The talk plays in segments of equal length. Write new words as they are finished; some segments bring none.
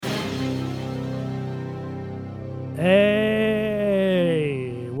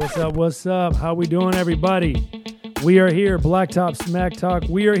Hey, what's up? What's up? How we doing, everybody? We are here, Blacktop Smack Talk.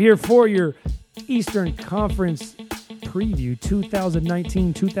 We are here for your Eastern Conference preview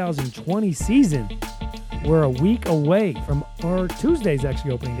 2019-2020 season. We're a week away from our Tuesday's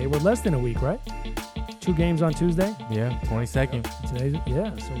actually opening day. We're less than a week, right? 2 games on Tuesday. Yeah, 22nd.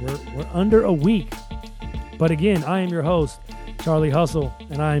 So we're under a week. But again, I am your host, Charlie Hustle,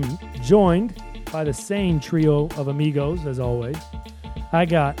 and I'm joined by the same trio of amigos as always. I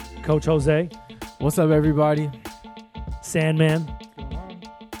got Coach Jose. What's up, everybody? Sandman.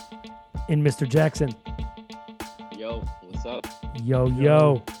 And Mr. Jackson. Yo, what's up?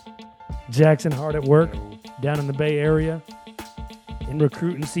 Yo. Jackson hard at work down in the Bay Area in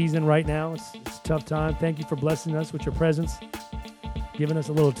recruiting season right now. It's a tough time. Thank you for blessing us with your presence, giving us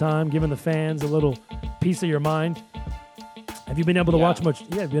a little time, giving the fans a little piece of your mind. Have you been able to watch much?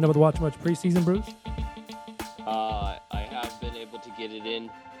 Yeah, have you been able to watch much preseason, Bruce? I have been able to get it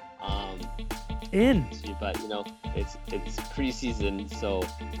in. But it's preseason, so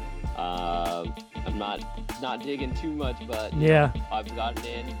I'm not digging too much. But I've gotten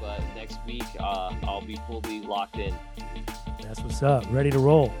in. But next week I'll be fully locked in. That's what's up. Ready to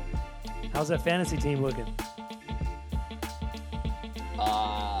roll. How's that fantasy team looking?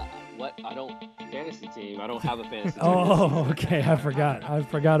 Fantasy team. I don't have a fantasy team. Oh, okay. I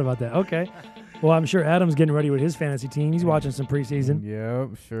forgot about that. Okay. Well, I'm sure Adam's getting ready with his fantasy team. He's watching some preseason.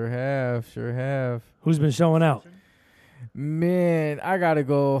 Yep, sure have. Who's been showing out? Man, I gotta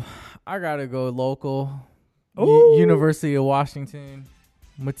go local. University of Washington.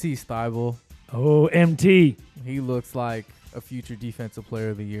 Matisse Thybulle. Oh, MT. He looks like a future defensive player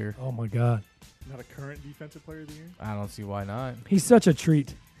of the year. Oh my God. Not a current defensive player of the year? I don't see why not. He's such a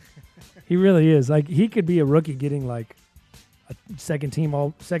treat. He really is. Like, he could be a rookie getting like a second team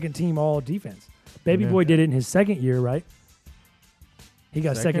all defense. Baby Boy did it in his second year, right? He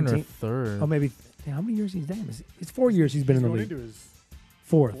got second or team. Third. Oh, maybe. How many years he's damn? It's 4 years he's been in the league. Into his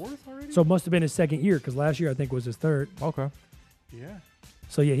Fourth already? So it must have been his second year because last year I think was his third. Okay. Yeah.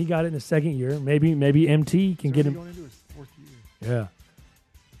 So yeah, he got it in his second year. Maybe MT can get him. Going into his 4th year. Yeah.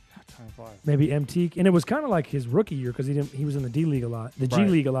 Time flies. Maybe MT, and it was kind of like his rookie year because he was in the D League a lot, G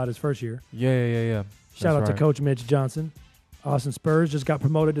League a lot his first year. Yeah. Shout out to Coach Mitch Johnson. Austin Spurs just got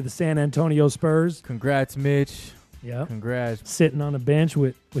promoted to the San Antonio Spurs. Congrats, Mitch. Yeah. Congrats. Sitting on the bench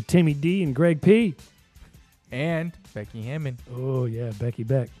with Timmy D and Greg P. And Becky Hammond. Oh yeah, Becky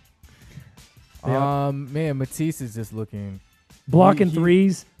Beck. Man, Matisse is just looking blocking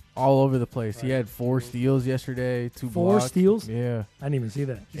threes all over the place. Right. He had 4 steals yesterday, 2 4 blocks. steals? Yeah. I didn't even see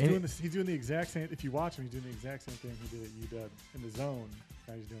that. He's doing the exact same. If you watch him, he's doing the exact same thing he did at UW in the zone.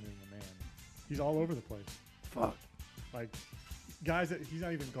 Now he's doing it in the man. He's all over the place. Fuck. Like guys that he's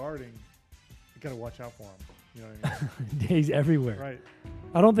not even guarding, you gotta watch out for him. You know what I mean? He's everywhere. Right.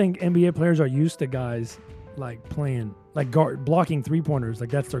 I don't think NBA players are used to guys like playing like blocking 3-pointers.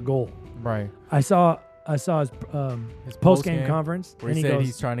 Like that's their goal. Right. I saw his post-game conference where he said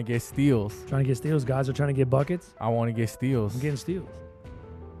he's trying to get steals. Trying to get steals. Guys are trying to get buckets. I want to get steals. I'm getting steals.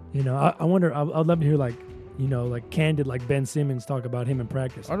 You know, I wonder. I'd love to hear like candid like Ben Simmons talk about him in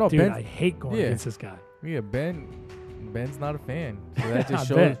practice. Oh no, dude, Ben, I hate going against this guy. Yeah, Ben's not a fan. So that just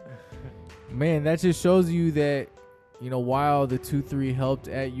shows. Man, that just shows you that while the 2-3 helped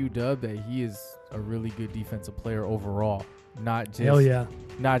at UW, that he is a really good defensive player overall. Not just Hell yeah.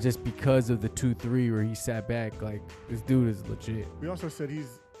 Not just because of the 2-3 where he sat back. Like, this dude is legit. We also said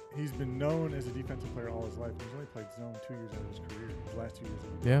he's been known as a defensive player all his life. He's only played zone 2 years out of his career. His last 2 years.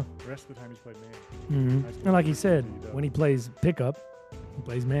 Yeah. The rest of the time he's played man. Mm-hmm. And like he said, when he plays pickup, he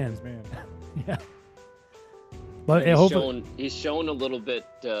plays man. He's man. Yeah. But he's shown a little bit.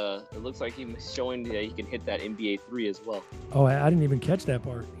 It looks like he's showing that he can hit that NBA 3 as well. Oh, I didn't even catch that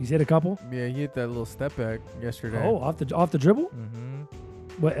part. He's hit a couple. Yeah, he hit that little step back yesterday. Oh, off the dribble. Mm-hmm.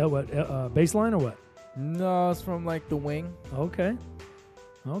 What baseline or what? No, it's from like the wing. Okay.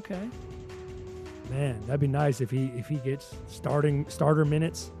 Man, that'd be nice if he gets starter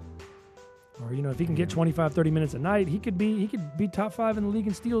minutes. Or if he can get 25, 30 minutes a night, he could be top 5 in the league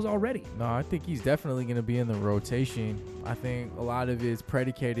in steals already. No, I think he's definitely going to be in the rotation. I think a lot of it is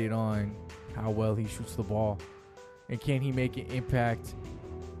predicated on how well he shoots the ball, and can he make an impact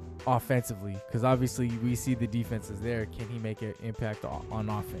offensively? Because obviously we see the defense is there. Can he make an impact on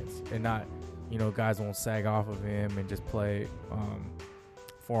offense, and not guys won't sag off of him and just play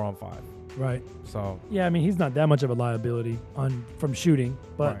 4-on-5. Right. So yeah, I mean he's not that much of a liability from shooting,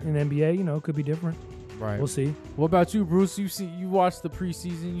 but in the NBA, it could be different. Right. We'll see. What about you, Bruce? You watched the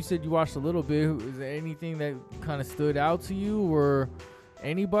preseason. You said you watched a little bit. Is there anything that kind of stood out to you, or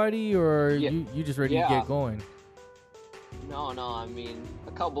anybody, or you just ready to get going? No. I mean,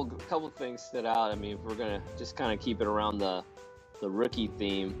 a couple things stood out. I mean, if we're gonna just kind of keep it around the rookie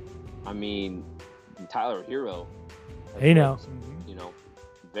theme, I mean, Tyler Hero. Hey now. You know,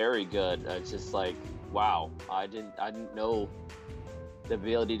 very good. It's just like, wow. I didn't know the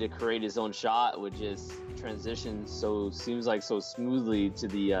ability to create his own shot would just transition so smoothly to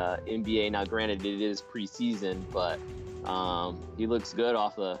the NBA. Now, granted, it is preseason, but he looks good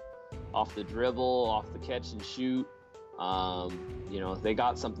off the dribble, off the catch and shoot. You know, they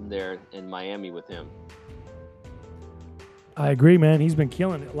got something there in Miami with him. I agree, man. He's been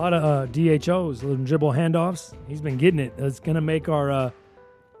killing it. A lot of DHOs, little dribble handoffs. He's been getting it. It's going to make our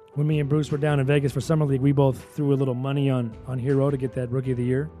when me and Bruce were down in Vegas for Summer League, we both threw a little money on Hero to get that Rookie of the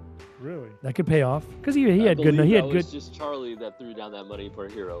Year. Really? That could pay off because he had good. He had good. It was just Charlie that threw down that money for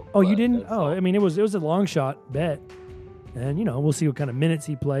Hero. Oh, you didn't? Oh, I mean, it was a long shot bet, and you know, we'll see what kind of minutes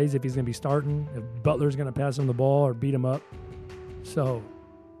he plays, if he's going to be starting, if Butler's going to pass him the ball or beat him up. So,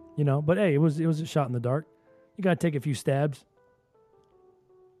 you know, but hey, it was a shot in the dark. You got to take a few stabs.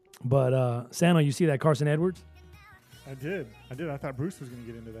 But Sano, you see that Carson Edwards? I did. I thought Bruce was going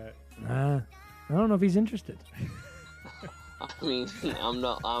to get into that. I don't know if he's interested. I mean,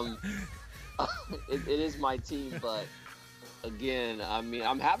 it is my team, but again, I mean,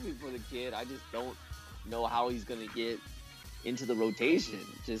 I'm happy for the kid. I just don't know how he's going to get into the rotation.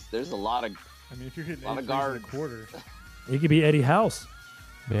 Just there's a lot of. I mean, if you're hitting a lot of guards guards in a quarter, He could be Eddie House.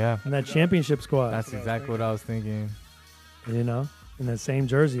 Yeah. In that championship squad. That's exactly what I was thinking. You know, in that same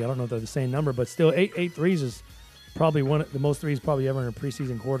jersey. I don't know if they're the same number, but still, eight threes is probably the most threes probably ever in a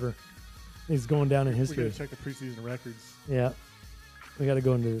preseason quarter. He's going down in history. We got to check the preseason records. Yeah, we got to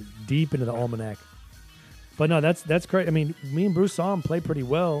go deep into the almanac. But no, that's great. I mean, me and Bruce saw him play pretty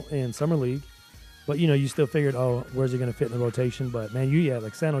well in summer league, but you know, you still figured, oh, where's he going to fit in the rotation? But man,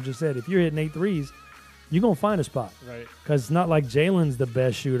 like Sano just said, if you're hitting 8 threes, you're gonna find a spot, right? Because it's not like Jalen's the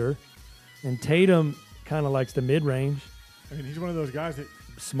best shooter, and Tatum kind of likes the mid range. I mean, he's one of those guys that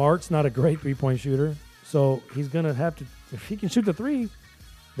Smart's not a great 3-point shooter, so he's gonna have to. If he can shoot the three,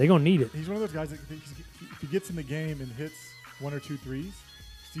 they're gonna need it. He's one of those guys that if he gets in the game and hits 1 or 2 threes,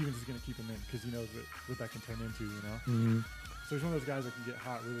 Stevens is gonna keep him in because he knows what that can turn into, you know. Mm-hmm. So he's one of those guys that can get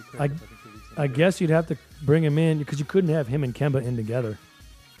hot really quick. I guess you'd have to bring him in because you couldn't have him and Kemba in together.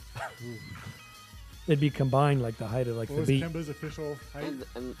 They'd be combined like the height of like what the was beat. Kemba's official height?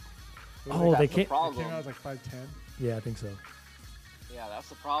 They can't. The Came out was like 5'10". Yeah, I think so. Yeah, that's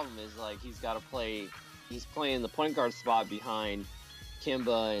the problem. Is like he's got to play. He's playing the point guard spot behind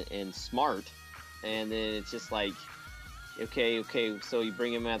Kemba and Smart, and then it's just like, okay. So you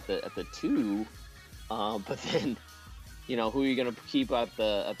bring him at the 2, but then, you know, who are you gonna keep at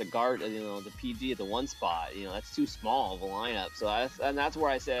the guard? You know, the PG at the 1 spot. You know, that's too small of a lineup. So that's where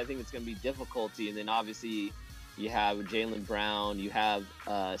I said I think it's gonna be difficulty. And then obviously you have Jaylen Brown, you have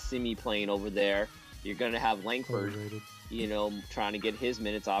Simi playing over there. You're gonna have Langford, you know, trying to get his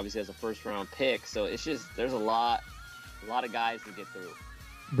minutes, obviously as a first-round pick. So it's just there's a lot of guys to get through.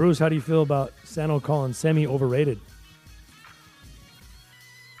 Bruce, how do you feel about Sano calling Semi overrated?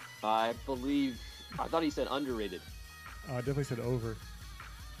 I thought he said underrated. I definitely said over.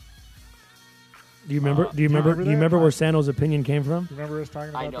 Do you remember where Sano's opinion came from? You remember us talking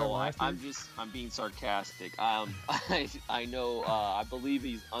about that last week? I'm being sarcastic. I know. I believe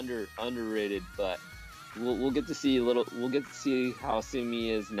he's underrated, but we'll get to see We'll get to see how Simi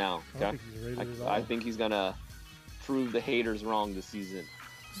is now. Okay? I think he's gonna prove the haters wrong this season.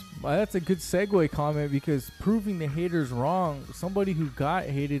 Well, that's a good segue comment because proving the haters wrong. Somebody who got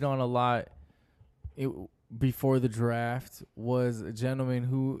hated on a lot before the draft was a gentleman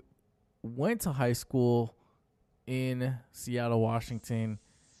who went to high school in Seattle, Washington,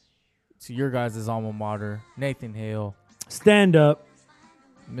 to your guys' alma mater, Nathan Hale. Stand up.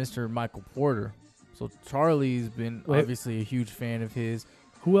 Mr. Michael Porter. So Charlie's been obviously a huge fan of his.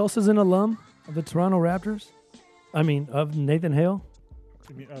 Who else is an alum of the Toronto Raptors? I mean, of Nathan Hale?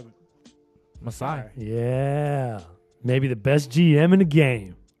 You mean Masai. Yeah. Maybe the best GM in the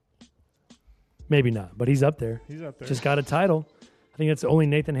game. Maybe not, but he's up there. He's up there. Just got a title. I think that's the only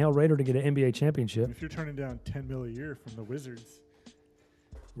Nathan Hale Raider to get an NBA championship. If you're turning down $10 million a year from the Wizards.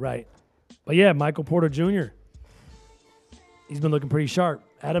 Right. But yeah, Michael Porter Jr., he's been looking pretty sharp.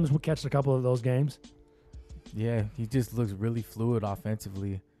 Adams will catch a couple of those games. Yeah, he just looks really fluid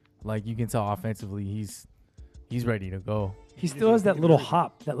offensively. Like you can tell offensively he's ready to go. He still has that little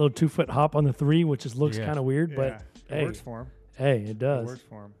hop, that little 2-foot hop on the 3, which just looks kind of weird, but it works for him. Hey, it does. It works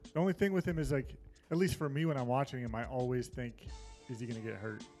for him. The only thing with him is like, at least for me when I'm watching him, I always think, is he going to get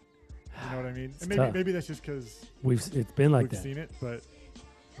hurt? You know what I mean? And maybe that's just because it's been like we've seen it, but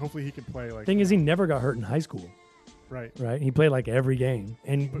hopefully he can play. Like thing is, he never got hurt in high school. Right. He played like every game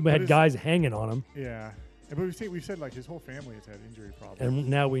and had guys hanging on him. Yeah. But we've said like his whole family has had injury problems. And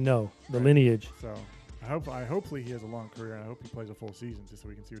now we know the lineage. So hopefully he has a long career, and I hope he plays a full season just so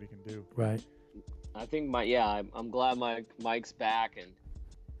we can see what he can do. Right. I think I'm glad Mike's back and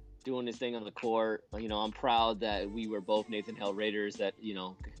doing his thing on the court. You know, I'm proud that we were both Nathan Hale Raiders that, you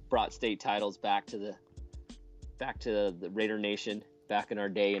know, brought state titles back to the Raider Nation back in our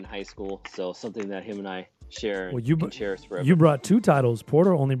day in high school. So something that him and I share and cherish forever. You brought 2 titles.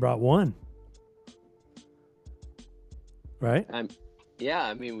 Porter only brought 1. Right? I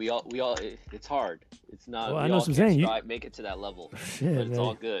mean, we all. It's hard. It's not. Well, we I know all what I'm can't saying. make it to that level. Shit, but it's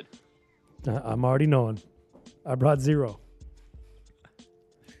all good. I'm already knowing. I brought 0.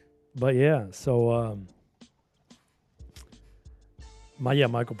 But yeah, so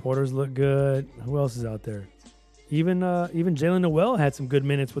Michael Porter's look good. Who else is out there? Even Jalen Noel had some good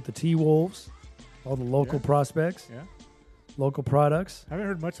minutes with the T-Wolves. All the local prospects. Yeah. Local products. I haven't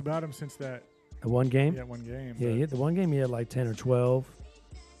heard much about him since that. The one game? Yeah, one game. Yeah, the one game he had like 10 or 12.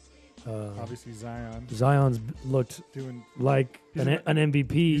 Obviously Zion. Zion's looked like an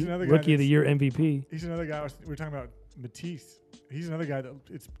MVP, Rookie of the Year MVP. He's another guy. We were talking about Matisse. He's another guy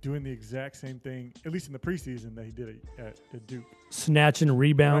that's doing the exact same thing, at least in the preseason, that he did at Duke. Snatching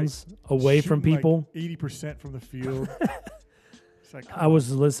rebounds away from people. Like 80% from the field. I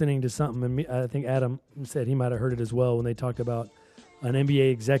was listening to something, and I think Adam said he might have heard it as well when they talked about an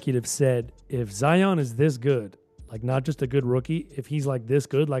NBA executive said, if Zion is this good, like not just a good rookie, if he's like this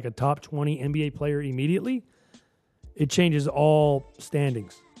good, like a top 20 NBA player immediately, it changes all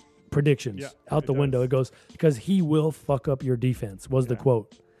standings, predictions out the window. It goes, because he will fuck up your defense, was the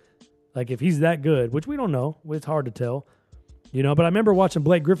quote. Like if he's that good, which we don't know, it's hard to tell, you know, but I remember watching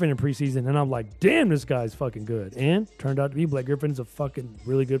Blake Griffin in preseason and I'm like, damn, this guy's fucking good. And turned out to be Blake Griffin's a fucking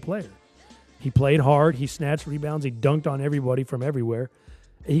really good player. He played hard. He snatched rebounds. He dunked on everybody from everywhere.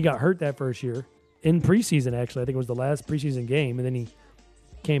 He got hurt that first year in preseason, actually. I think it was the last preseason game. And then he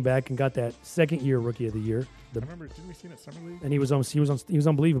came back and got that second year Rookie of the Year. I remember, didn't we see him at Summer League? And he was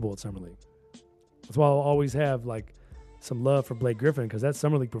unbelievable at Summer League. That's why I'll always have like some love for Blake Griffin, because that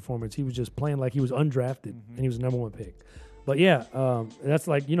Summer League performance, he was just playing like he was undrafted and he was the number 1 pick. But yeah, that's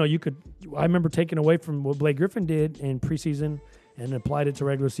like, you know, I remember taking away from what Blake Griffin did in preseason and applied it to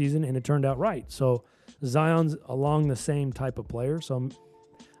regular season, and it turned out right. So Zion's along the same type of player. So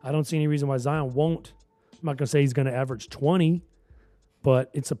I don't see any reason why Zion won't. I'm not going to say he's going to average 20,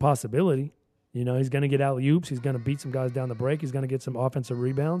 but it's a possibility. You know, he's going to get alley-oops. He's going to beat some guys down the break. He's going to get some offensive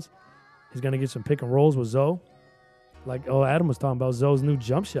rebounds. He's going to get some pick and rolls with Zoe. Like, Adam was talking about Zoe's new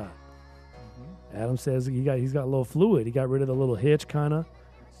jump shot. Adam says he's got a little fluid. He got rid of the little hitch, kind of.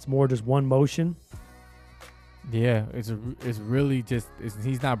 It's more just one motion. Yeah, it's really just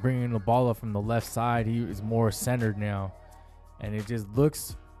he's not bringing the ball up from the left side. He is more centered now, and it just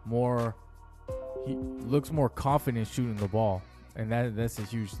looks more. He looks more confident shooting the ball, and that's a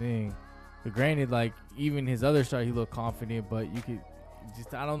huge thing. But granted, like even his other shot, he looked confident, but you could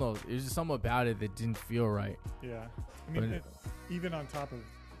just I don't know. There's just something about it that didn't feel right. Yeah, I mean, even on top of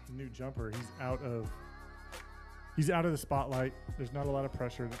the new jumper, he's out of the spotlight. There's not a lot of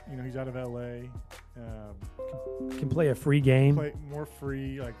pressure. You know, he's out of LA. Can play a free game. Play more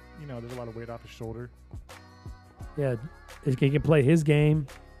free. Like, you know, there's a lot of weight off his shoulder. Yeah, he can play his game,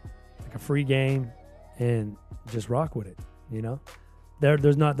 like a free game, and just rock with it. You know, they're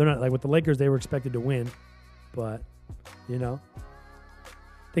not like with the Lakers. They were expected to win, but you know,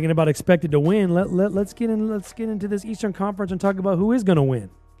 thinking about expected to win. Let's get into this Eastern Conference and talk about who is going to win.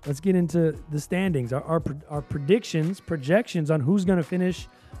 Let's get into the standings, our projections on who's going to finish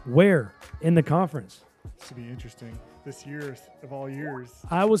where in the conference. This should be interesting. This year of all years.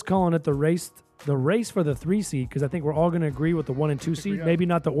 I was calling it the race for the 3 seed, because I think we're all going to agree with the 1 and 2 seed. Maybe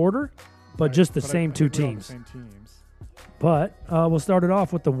not the order, but just the same two teams. The same teams. But we'll start it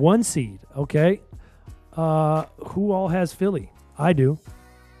off with the 1 seed. Okay, who all has Philly? I do.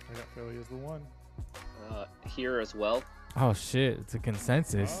 I got Philly as the 1. Here as well. Oh shit! It's a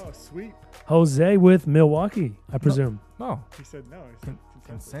consensus. Oh, sweet. Jose with Milwaukee, I presume. No. He said no. He said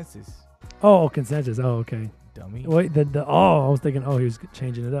consensus. Oh, consensus. Oh, okay. Dummy. Wait, I was thinking, he was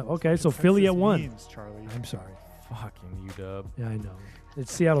changing it up. Okay, so Philly at 1. Means, Charlie. I'm sorry. Fucking UW. Yeah, I know.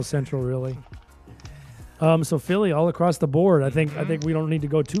 It's Seattle Central, really. So Philly all across the board. I think we don't need to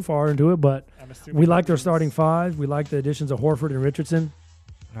go too far into it, but we like their starting 5. We like the additions of Horford and Richardson.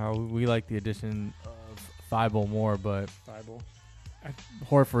 No, we like the addition of Thibault more, but Thibault.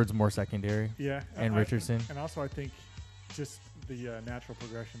 Horford's more secondary. Yeah, and Richardson. And also, I think just the natural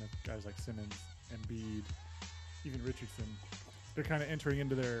progression of guys like Simmons, Embiid, even Richardson, they're kind of entering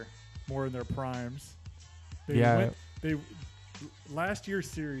into more in their primes. They last year's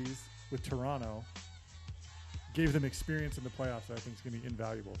series with Toronto gave them experience in the playoffs that I think is going to be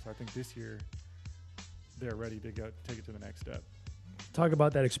invaluable. So I think this year they're ready to go take it to the next step. Talk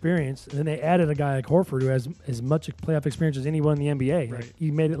about that experience, and then they added a guy like Horford who has as much playoff experience as anyone in the NBA. Right. Like,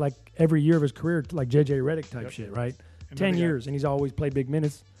 he made it like every year of his career, like JJ Redick type shit, right? And 10 years, and he's always played big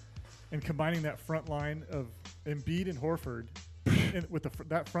minutes. And combining that front line of Embiid and Horford with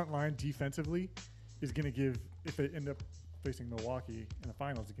that front line defensively is going to give, if they end up facing Milwaukee in the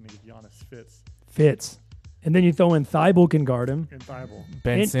finals, it's going to give Giannis fits. And then you throw in Thibault can guard him. And Thibault.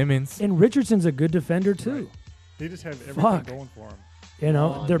 Ben Simmons. And Richardson's a good defender, too. Right. They just have everything going for them. You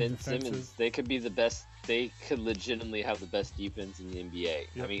know, they're Ben Simmons, they could be the best. They could legitimately have the best defense in the NBA.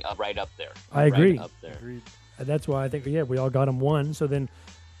 Yep. I mean, right up there. I agree. Right up there. Agreed. That's why I think, we all got them 1. So then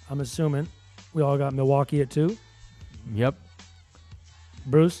I'm assuming we all got Milwaukee at 2. Yep.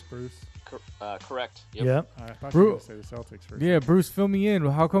 Bruce? Correct. Yep. I thought you were going to say the Celtics first. Yeah, Bruce, fill me in.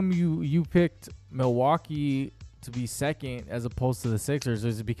 How come you picked Milwaukee to be second as opposed to the Sixers?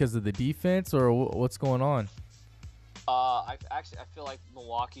 Is it because of the defense, or what's going on? I feel like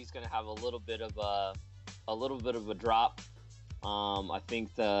Milwaukee's going to have a little bit of a drop. I think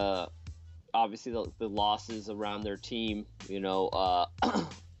obviously the losses around their team,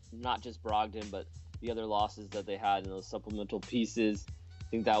 not just Brogdon, but the other losses that they had in those supplemental pieces, I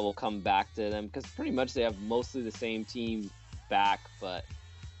think that will come back to them because pretty much they have mostly the same team back, but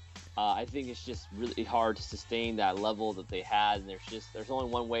I think it's just really hard to sustain that level that they had, and there's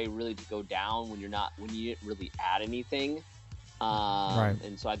only one way really to go down when you didn't really add anything, right.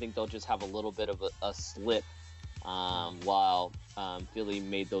 And so I think they'll just have a little bit of a slip while Philly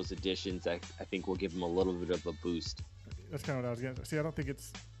made those additions. I think will give them a little bit of a boost. That's kind of what I was going to say. I don't think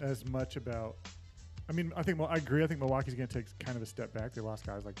it's as much about. I mean, I agree. I think Milwaukee's going to take kind of a step back. They lost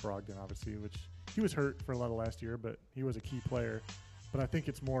guys like Brogdon, obviously, which he was hurt for a lot of last year, but he was a key player. But I think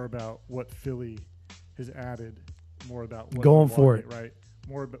it's more about what Philly has added, more about what going Milwaukee, for it, right?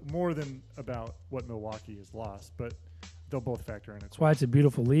 More than about what Milwaukee has lost, but they'll both factor in it. That's why it's a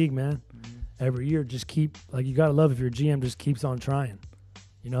beautiful league, man. Mm-hmm. Every year, just you got to love if your GM just keeps on trying.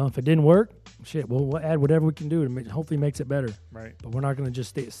 If it didn't work, shit, we'll add whatever we can do to hopefully makes it better. Right. But we're not going to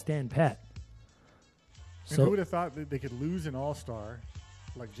just stand pat. And who would have thought that they could lose an all-star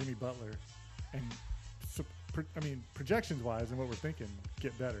like Jimmy Butler and projections-wise and what we're thinking,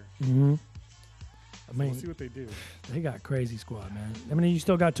 get better. Mm-hmm. We'll see what they do. They got crazy squad, man. I mean, you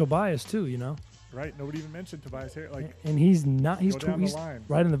still got Tobias too, Right. Nobody even mentioned Tobias Harris. And he's not. He's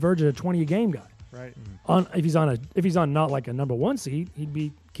right on the verge of a 20-a-game guy. Right. Mm-hmm. If he's on not like a number 1 seed, he'd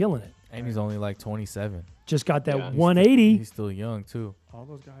be killing it. And he's only like 27. Just got that 180. He's still young too. All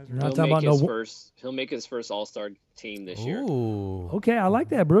those guys are. He'll make his first All-Star team this year. Okay, I like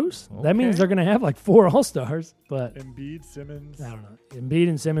that, Bruce. Okay. That means they're going to have like 4 All-Stars. But Embiid, Simmons. I don't know. Embiid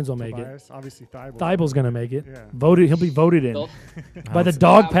and Simmons will make it. Obviously, Thibault's going to make it. Yeah. He'll be voted in by the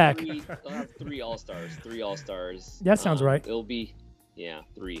dog pack. They'll have 3 All-Stars. 3 All-Stars. That sounds right. It'll be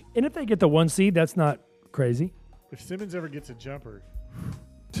 3. And if they get the 1 seed, that's not crazy. If Simmons ever gets a jumper.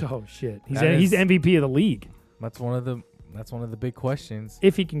 Oh shit. He's MVP of the league. That's one of the big questions.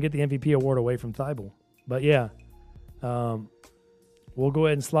 If he can get the MVP award away from Thibault. But yeah. We'll go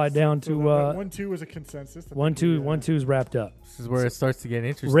ahead and slide down to 1-2 was a consensus. 1-2 is wrapped up. This is where it starts to get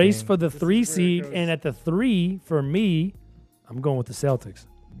interesting. Race for the 3 seed, and at the 3 for me, I'm going with the Celtics.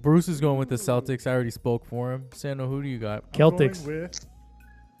 Bruce is going with the Celtics. I already spoke for him. Sando, who do you got? Celtics. I'm going with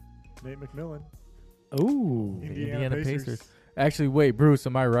Nate McMillan. Ooh. Indiana Pacers. Actually, wait, Bruce,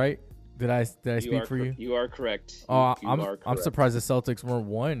 am I right? Did I speak for you? You are correct. I'm surprised the Celtics weren't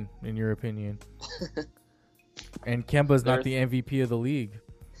 1 in your opinion. And Kemba's not the MVP of the league.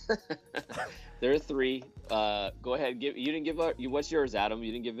 There are 3. Go ahead. You didn't give out. What's yours, Adam?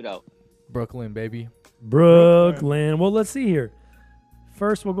 You didn't give it out. Brooklyn, baby. Brooklyn. Well, let's see here.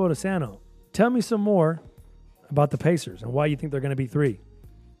 First, we'll go to Sano. Tell me some more about the Pacers and why you think they're going to be 3.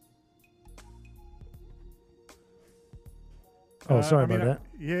 Oh, sorry about that.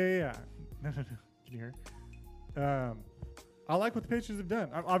 Yeah. No. Can you hear? I like what the Pacers have done.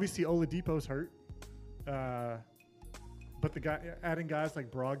 Obviously, Oladipo's hurt. But adding guys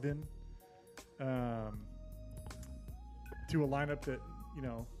like Brogdon to a lineup that,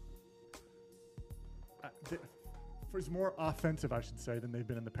 is more offensive, I should say, than they've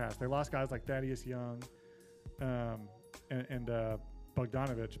been in the past. They lost guys like Thaddeus Young and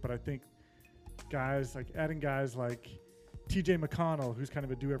Bogdanovich, but I think adding guys like TJ McConnell, who's kind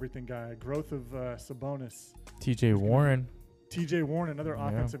of a do-everything guy, growth of Sabonis. TJ Warren, another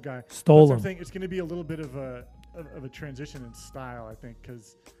offensive guy. Stole him. I'm saying it's going to be a little bit of a transition in style, I think,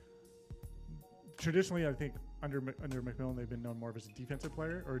 because traditionally, I think under McMillan, they've been known more of as a defensive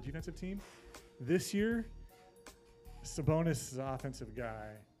player or a defensive team. This year, Sabonis is an offensive guy.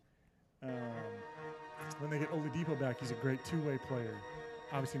 When they get Oladipo back, he's a great two-way player.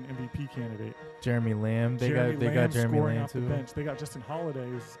 Obviously, an MVP candidate. Jeremy Lamb. They got Jeremy scoring Lamb off too. the bench. They got Justin Holiday,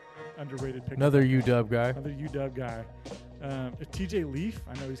 who's underrated pick. Another UW guy. Another UW guy. TJ Leaf,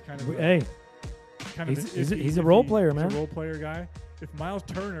 I know he's kind of he's a role player, man. He's a role player guy. If Miles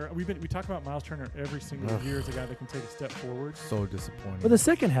Turner, we talk about Miles Turner every single year as a guy that can take a step forward. So disappointing. But the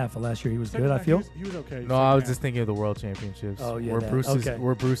second half of last year, he was good. I feel he was okay. No, I was just thinking of the World Championships. Oh, yeah, where that. Bruce's Okay.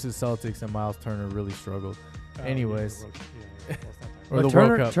 where Bruce's Celtics and Miles Turner really struggled. Anyways. Or But the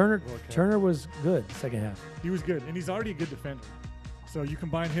Turner, World Cup. Turner was good second half. He was good, and he's already a good defender. So you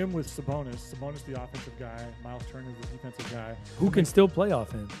combine him with Sabonis. Sabonis, the offensive guy. Miles Turner, the defensive guy. Who can still play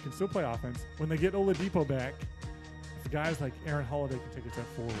offense? Can still play offense. When they get Oladipo back, if guys like Aaron Holiday can take a step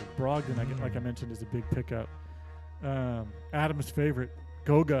forward. Brogdon, like I mentioned, is a big pickup. Adam's favorite,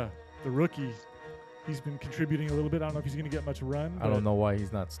 Goga, the rookie. He's been contributing a little bit. I don't know if he's going to get much run. I don't know why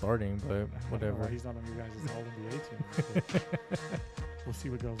he's not starting, but I don't know whatever. why he's not on your guys' All-NBA team. But we'll see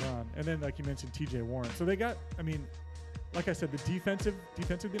what goes on. And then, like you mentioned, T.J. Warren. So they got, like I said, the defensive,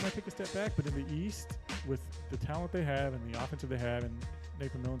 they might take a step back. But in the East, with the talent they have and the offensive they have, and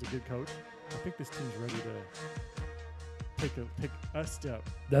Nathan Millen's a good coach, I think this team's ready to take a step.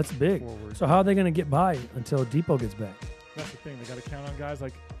 That's big. Forward. So how are they going to get by until Depot gets back? That's the thing. They got to count on guys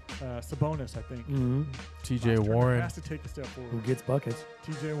like Sabonis, I think. Mm-hmm. T.J. Miles Turner Warren, has to take a step forward. Who gets buckets?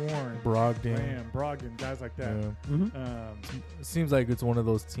 T.J. Warren, Brogdon. Lamb, Brogdon, guys like that. Yeah. Mm-hmm. It seems like it's one of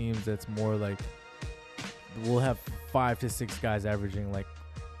those teams that's more like we'll have 5 to 6 guys averaging like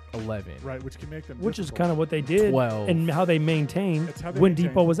 11. Right, which can make them Which is difficult. kind of what they did 12. and how they maintained That's how they when maintained.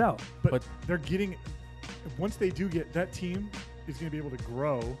 Depot was out. But they're getting, once they do get, that team is going to be able to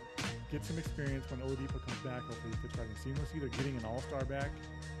grow, get some experience when Oladipo comes back. Hopefully he fits right in seamlessly. They're getting an all-star back,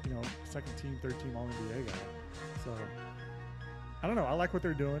 second team, third team All-NBA guy. So, I don't know. I like what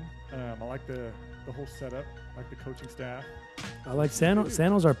they're doing. I like the whole setup. I like the coaching staff. I like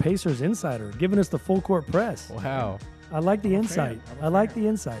Sano's our Pacers insider, giving us the full court press. Wow. I like the I'm a insight. fan. I'm a I like fan. the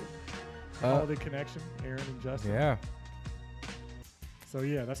insight. Holiday connection, Aaron and Justin. Yeah. So,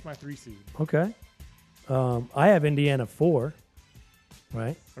 yeah, that's my 3 seed. Okay. I have Indiana 4.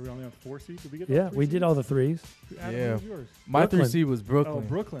 Right? Are we only on 4 seed? Did we get Yeah, all we 3 did all the threes. seeds? Adam, Yeah. what was yours? My Brooklyn. 3 seed was Brooklyn. Oh,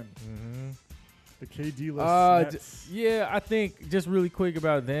 Brooklyn. Mm-hmm. The KD list. Yeah, I think just really quick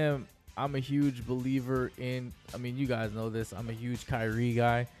about them. I'm a huge believer in. You guys know this. I'm a huge Kyrie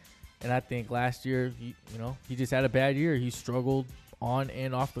guy, and I think last year, he just had a bad year. He struggled on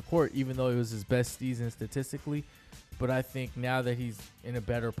and off the court, even though it was his best season statistically. But I think now that he's in a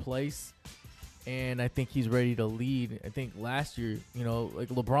better place, and I think he's ready to lead. I think last year, like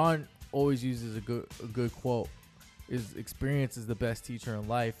LeBron always uses a good quote. His experience is the best teacher in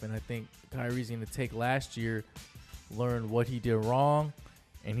life, and I think Kyrie's going to take last year, learn what he did wrong,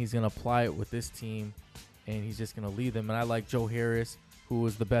 and he's going to apply it with this team, and he's just going to lead them. And I like Joe Harris, who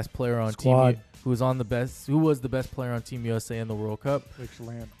was the best player on Squad. who was the best player on Team USA in the World Cup.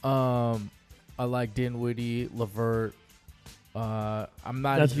 I like Dinwiddie, LeVert. I'm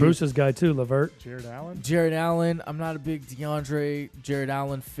not. That's Bruce's guy too, LeVert. Jared Allen. I'm not a big Jared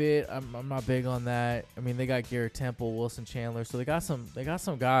Allen fit. I'm not big on that. They got Garrett Temple, Wilson Chandler, so they got some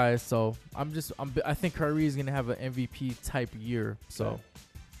guys. So I think Kyrie is gonna have an MVP type year. So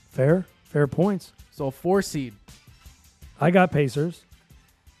fair points. So 4 seed. I got Pacers.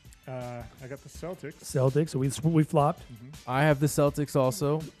 I got the Celtics. So we flopped. I have the Celtics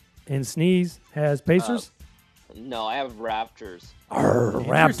also. And Sneeze has Pacers. No, I have Raptors.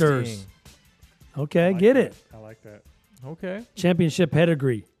 Raptors. Interesting. Okay, get it. I like that. Okay. Championship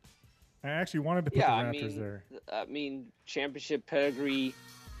pedigree. I actually wanted to put the Raptors there. Championship pedigree.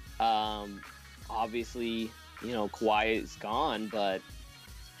 Obviously, Kawhi is gone, but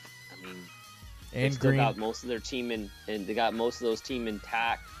they And still Green. got most of their team and they got most of those team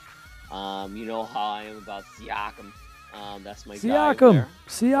intact. You know how I am about Siakam. That's my guy over there.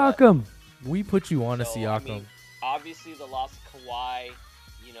 Siakam. We put you on a So, Siakam. Obviously, the loss of Kawhi,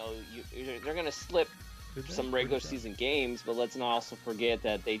 they're going to slip some regular season games, but let's not also forget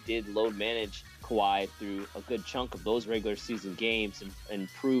that they did load manage Kawhi through a good chunk of those regular season games and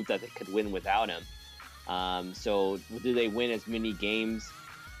prove that they could win without him. So do they win as many games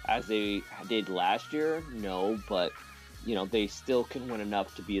as they did last year? No, but they still can win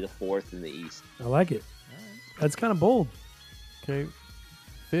enough to be the 4th in the East. I like it. That's kind of bold. Okay.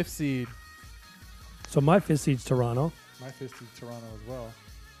 5th seed. So my 5th seed's Toronto. My 5th seed Toronto as well.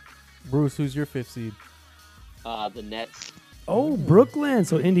 Bruce, who's your 5th seed? The Nets. Oh, Brooklyn.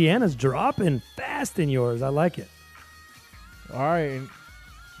 So Indiana's dropping fast in yours. I like it. All right. And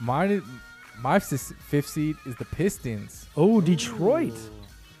my fifth seed is the Pistons. Oh, Detroit.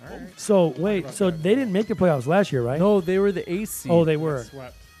 All right. So, wait. So they didn't make the playoffs last year, right? No, they were the 8th seed. Oh, they were.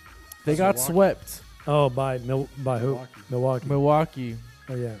 Swept. They got Milwaukee. swept. Oh, by who? Milwaukee. Milwaukee.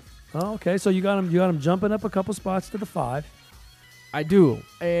 Oh, yeah. Oh, okay. So you got them jumping up a couple spots to the 5. I do.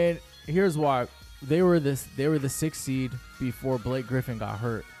 And here's why. They were the 6th seed before Blake Griffin got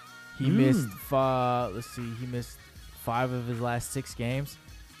hurt. He missed he missed 5 of his last 6 games.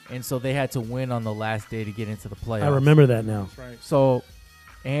 And so they had to win on the last day to get into the playoffs. I remember that now. That's right. So,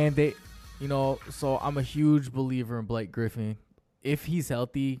 and they, so I'm a huge believer in Blake Griffin. If he's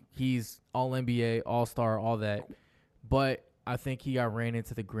healthy, he's all NBA, all-star, all that. But I think he got ran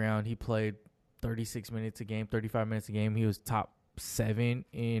into the ground. He played 36 minutes a game, 35 minutes a game. He was top 7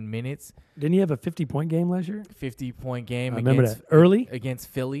 in minutes. Didn't he have a 50-point game last year? 50-point game. I remember that. Early? Against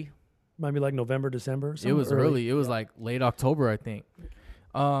Philly. Might be like November, December. It was early. It was like late October, I think.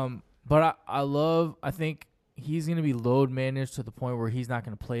 But I think he's going to be load managed to the point where he's not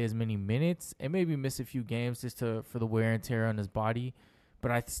going to play as many minutes and maybe miss a few games just for the wear and tear on his body.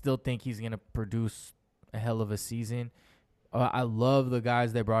 But I still think he's going to produce a hell of a season. I love the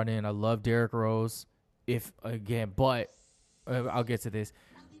guys they brought in. I love Derrick Rose. But I'll get to this.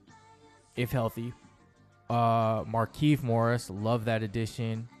 If healthy, Markieff Morris, love that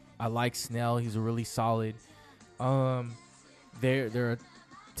addition. I like Snell. He's really solid. They're a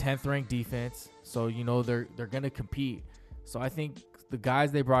 10th ranked defense, so they're gonna compete. So I think the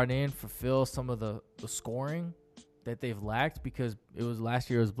guys they brought in fulfill some of the scoring that they've lacked, because it was last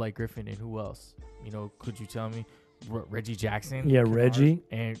year it was Blake Griffin and who else? Could you tell me? Reggie Jackson. Yeah, Kennard. Reggie.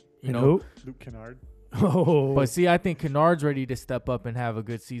 And who? Luke Kennard. Oh, but see, I think Kennard's ready to step up and have a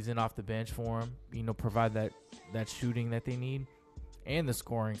good season off the bench for him. Provide that shooting that they need and the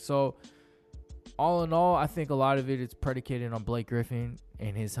scoring. So all in all, I think a lot of it is predicated on Blake Griffin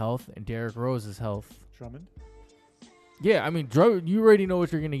and his health and Derrick Rose's health. Drummond. Yeah, I mean, you already know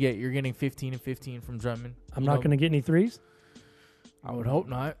what you're going to get. You're getting 15 and 15 from Drummond. I'm not going to get any threes? I would hope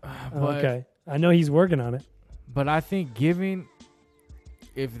not. But, okay. I know he's working on it. But I think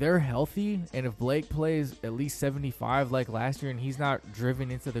if they're healthy and if Blake plays at least 75 like last year and he's not driven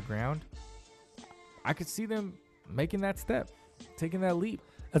into the ground, I could see them making that step, taking that leap.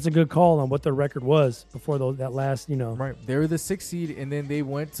 That's a good call on what their record was before that last, Right. They were the 6th seed, and then they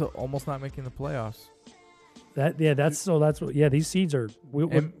went to almost not making the playoffs. These seeds are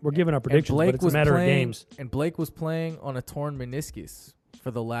we're giving our predictions, but it's a matter of games. And Blake was playing on a torn meniscus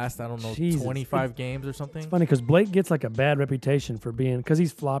for the last, 25 games or something. It's funny because Blake gets like a bad reputation for because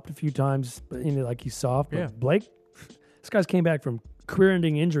he's flopped a few times, but like he's soft. But yeah. Blake, this guy's came back from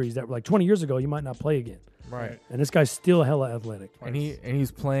career-ending injuries that were like 20 years ago. He might not play again. Right. And this guy's still hella athletic. And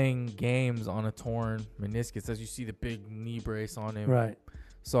he's playing games on a torn meniscus, as you see the big knee brace on him. Right.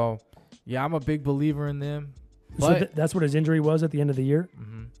 So, yeah, I'm a big believer in them. So that's what his injury was at the end of the year?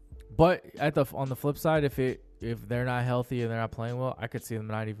 Mm-hmm. But on the flip side, if they're not healthy and they're not playing well, I could see them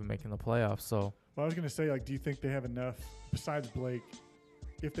not even making the playoffs. So, well, I was going to say, do you think they have enough besides Blake?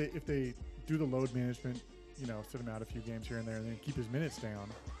 If they do the load management, sit him out a few games here and there, and then keep his minutes down.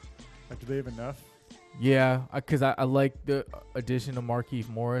 Do they have enough? Yeah, because I like the addition of Markieff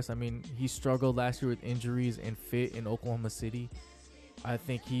Morris. I mean, he struggled last year with injuries and fit in Oklahoma City. I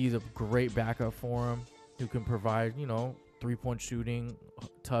think he's a great backup for him who can provide, 3-point shooting,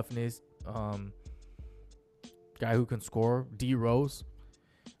 toughness, guy who can score. D Rose.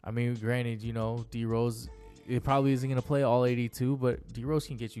 I mean, granted, D Rose, it probably isn't going to play all 82, but D Rose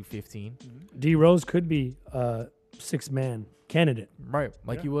can get you 15. Mm-hmm. D Rose could be a 6-man candidate. Right.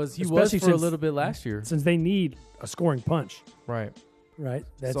 He was Especially for a little bit last year. Since they need a scoring punch. Right.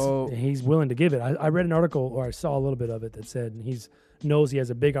 He's willing to give it. I read an article, or I saw a little bit of it, that said knows he has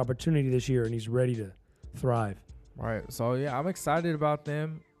a big opportunity this year and he's ready to thrive. Right. So, yeah, I'm excited about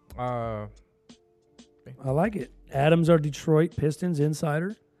them. I like it. Adams, our Detroit Pistons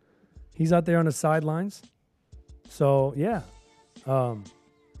insider. He's out there on the sidelines. So, yeah.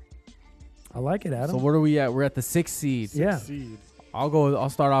 I like it, Adam. So, what are we at? We're at the 6th seed. Yeah. Seed. I'll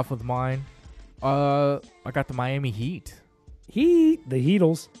start off with mine. I got the Miami Heat. The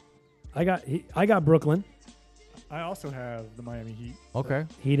Heatles. I got Brooklyn. I also have the Miami Heat. Okay.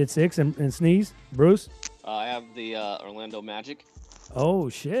 Heat at 6 and Sneeze. Bruce? I have the Orlando Magic. Oh,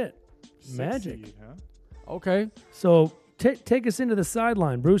 shit. 6th Magic. seed, huh? Okay. So take us into the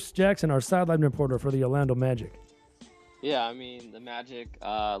sideline. Bruce Jackson, our sideline reporter for the Orlando Magic. Yeah, I mean, the Magic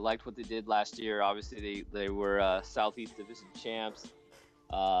liked what they did last year. Obviously, they were Southeast Division champs.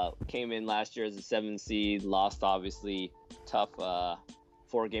 came in last year as a 7 seed, lost obviously tough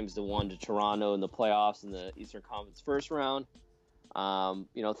 4-1 to Toronto in the playoffs in the Eastern Conference first round.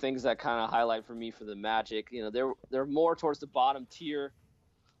 Things that kind of highlight for me for the Magic, they're more towards the bottom tier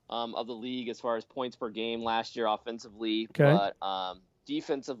of the league as far as points per game last year offensively. Okay. But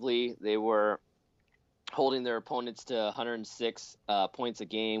defensively, they were holding their opponents to 106 points a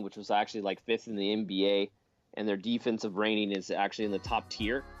game, which was actually like 5th in the NBA. And their defensive rating is actually in the top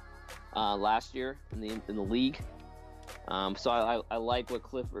tier last year in the league. So I like what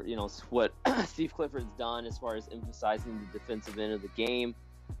Clifford, what Steve Clifford's done as far as emphasizing the defensive end of the game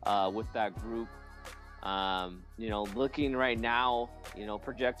with that group. Looking right now,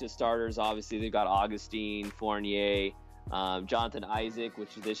 projected starters, obviously they've got Augustine, Fournier, Jonathan Isaac,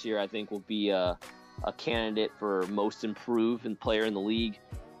 which this year I think will be a candidate for most improved and player in the league.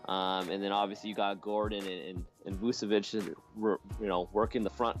 And then obviously you got Gordon and Vucevic, working the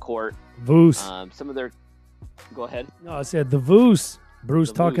front court. Vuce. Some of their, go ahead. No, I said the Vuce.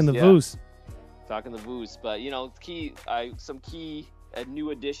 Bruce talking the Vuce. Talking the Vuce, but some key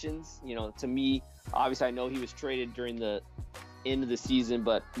new additions. To me, obviously I know he was traded during the end of the season,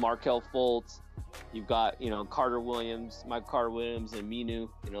 but Markelle Fultz. You've got Michael Carter Williams, and Minu.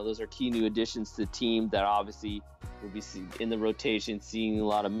 Those are key new additions to the team that obviously will be in the rotation, seeing a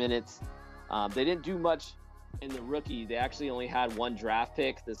lot of minutes. They didn't do much in the rookie. They actually only had 1 draft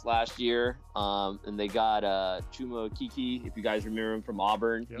pick this last year, and they got Chuma Okeke, if you guys remember him from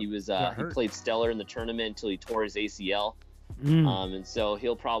Auburn. Yep. He played stellar in the tournament until he tore his ACL, and so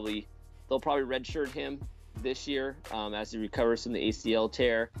they'll probably redshirt him this year as he recovers from the ACL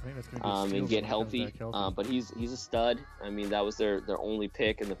tear and get healthy. But he's a stud. I mean, that was their only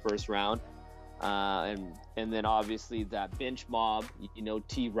pick in the first round. And then obviously that bench mob,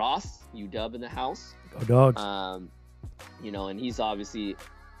 T. Ross, UW in the house. Go Dogs. And he's obviously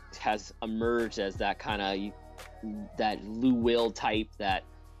has emerged as that kind of that Lou Will type, that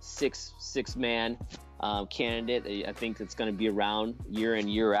six man candidate. I think it's going to be around year in,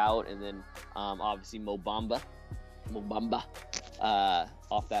 year out. And then obviously Mo Bamba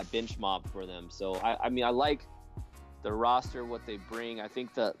off that bench mob for them. So I like the roster, what they bring. I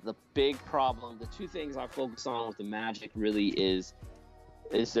think the big problem, the 2 things I focus on with the Magic really is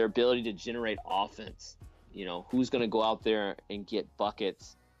their ability to generate offense. Who's going to go out there and get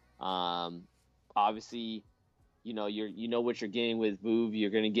buckets. Obviously, you know what you're getting with Vooch. You're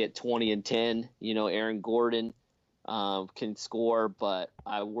going to get 20 and 10. Aaron Gordon can score, but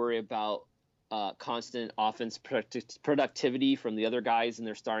I worry about constant offense productivity from the other guys in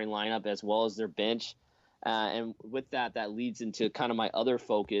their starting lineup as well as their bench. And with that leads into kind of my other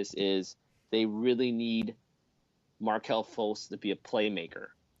focus is they really need Markelle Fultz to be a playmaker.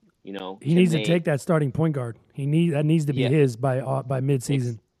 He needs to take that starting point guard. That needs to be his by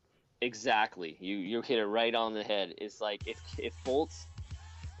midseason. Exactly. You hit it right on the head. It's like if Fultz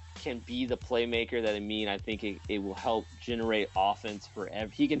can be the playmaker that I think it will help generate offense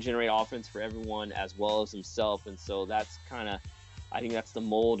he can generate offense for everyone as well as himself. And so that's kind of, I think that's the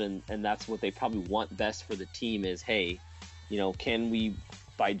mold, and that's what they probably want best for the team is, hey, can we,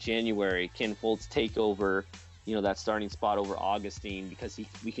 by January, can Fultz take over, that starting spot over Augustine, because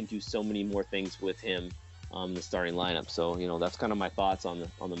we can do so many more things with him the starting lineup. So, that's kind of my thoughts on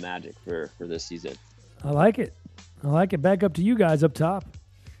the Magic for this season. I like it. Back up to you guys up top.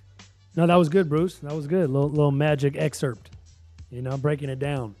 No, that was good, Bruce. That was good. Little Magic excerpt, breaking it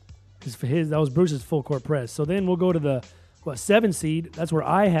down. Because that was Bruce's full court press. So then we'll go to the 7 seed. That's where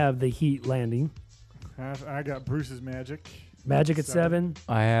I have the Heat landing. I got Bruce's Magic. Magic at 7.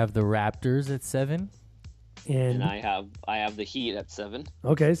 I have the Raptors at 7. And I have the Heat at 7.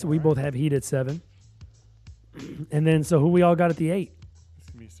 Okay, so we both have Heat at 7. And then, so who we all got at the 8? It's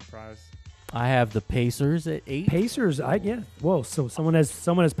going to be a surprise. I have the Pacers at 8. Pacers, Whoa, so someone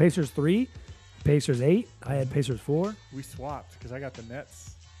has Pacers 3, Pacers 8. I had Pacers 4. We swapped because I got the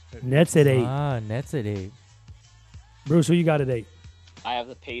Nets. Nets at 8. Nets at 8. Bruce, who you got at 8? I have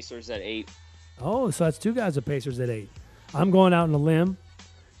the Pacers at 8. Oh, so that's 2 guys with Pacers at 8. I'm going out on a limb,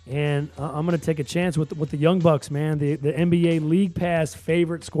 and I'm going to take a chance with the Young Bucks, man, the NBA League Pass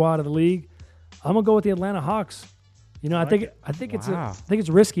favorite squad of the league. I'm going to go with the Atlanta Hawks. I think it's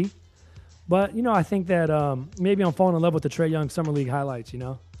risky, but I think that maybe I'm falling in love with the Trae Young Summer League highlights.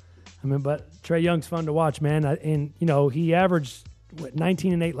 But Trae Young's fun to watch, man, and he averaged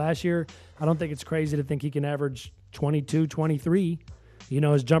 19 and 8 last year. I don't think it's crazy to think he can average 22, 23.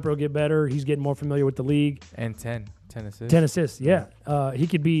 His jumper will get better. He's getting more familiar with the league. And 10 assists. 10 assists, yeah. He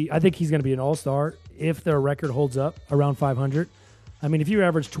could be, I think he's going to be an all-star if their record holds up around 500. If you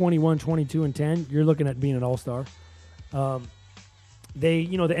average 21, 22, and 10, you're looking at being an all-star. the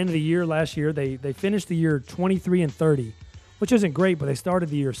end of the year last year, they finished the year 23-30, which isn't great, but they started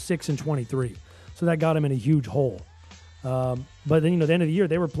the year 6-23, so that got him in a huge hole. But then the end of the year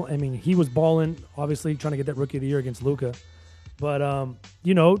they were. He was balling, obviously trying to get that Rookie of the Year against Luka. But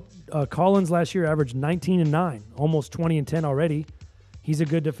Collins last year averaged 19-9, almost 20-10 already. He's a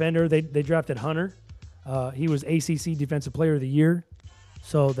good defender. They drafted Hunter. He was ACC Defensive Player of the Year.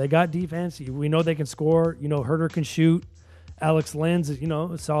 So they got defense. We know they can score. Herter can shoot. Alex Lenz is,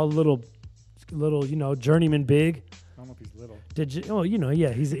 a solid little, journeyman big. I don't know if he's little. Did you? Oh,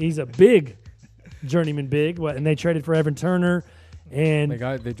 yeah, he's a big journeyman big. And they traded for Evan Turner, and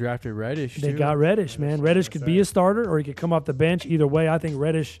they drafted Reddish. They too. got Reddish, man. Reddish could be a starter, or he could come off the bench. Either way, I think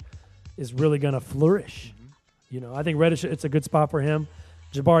Reddish is really gonna flourish. I think Reddish, it's a good spot for him.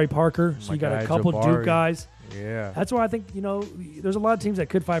 Jabari Parker. So you got a couple Duke guys. Yeah. That's why I think there's a lot of teams that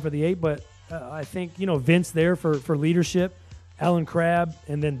could fight for the 8, but I think Vince there for leadership, Alan Crabb,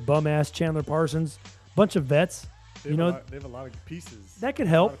 and then bum ass Chandler Parsons, bunch of vets. They have a lot of pieces. That could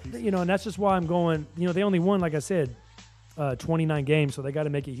help, and that's just why I'm going. They only won, like I said, 29 games, so they got to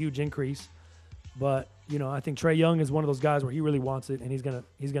make a huge increase. But I think Trae Young is one of those guys where he really wants it, and he's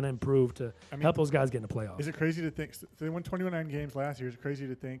gonna improve to help those guys get in the playoffs. Is it crazy to think they won 29 games last year? Is it crazy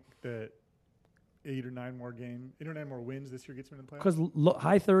to think that 8 or 9 more wins this year gets them in the playoffs? Because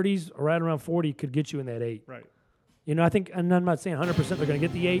high 30s or right around 40 could get you in that 8. Right. I think, and I'm not saying 100% they're going to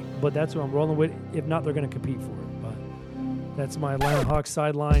get the 8, but that's what I'm rolling with. If not, they're going to compete for it. But that's my Atlanta Hawks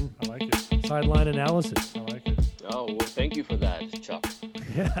sideline. I like it. Sideline analysis. I like it. Oh, well, thank you for that, Chuck.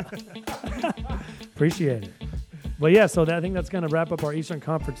 Yeah. Appreciate it. But yeah, so I think that's going to wrap up our Eastern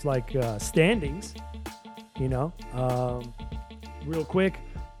Conference standings. Real quick,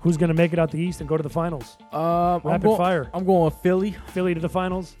 who's going to make it out the East and go to the finals? Rapid fire. I'm going with Philly. Philly to the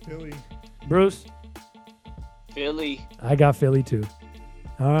finals. Philly. Bruce. Philly. I got Philly too.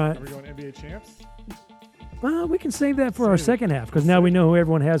 All right. Are we going NBA champs? Well, we can save that for our second half because now we know who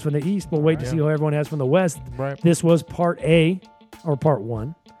everyone has from the East. We'll wait to see who everyone has from the West. Right. This was part A, or part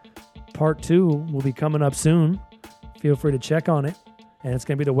 1. Part 2 will be coming up soon. Feel free to check on it. And it's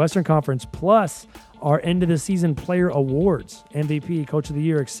going to be the Western Conference plus our end of the season player awards, MVP, Coach of the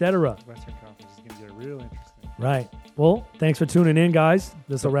Year, etc. Western Conference is going to get real interesting. Right. Well, thanks for tuning in, guys.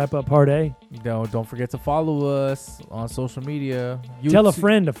 This will wrap up part A. Don't forget to follow us on social media. Tell a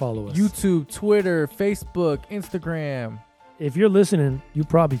friend to follow us. YouTube, Twitter, Facebook, Instagram. If you're listening, you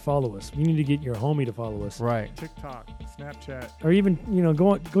probably follow us. You need to get your homie to follow us. Right. TikTok, Snapchat. Or even,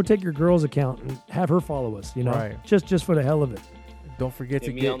 go take your girl's account and have her follow us, Right. Just for the hell of it. Don't forget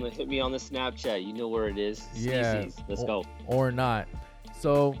hit me on the Snapchat. You know where it is. Yeah. Species. Let's go. Or not.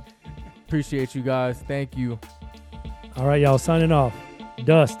 So, appreciate you guys. Thank you. All right, y'all. Signing off.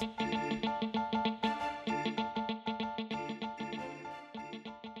 Dust.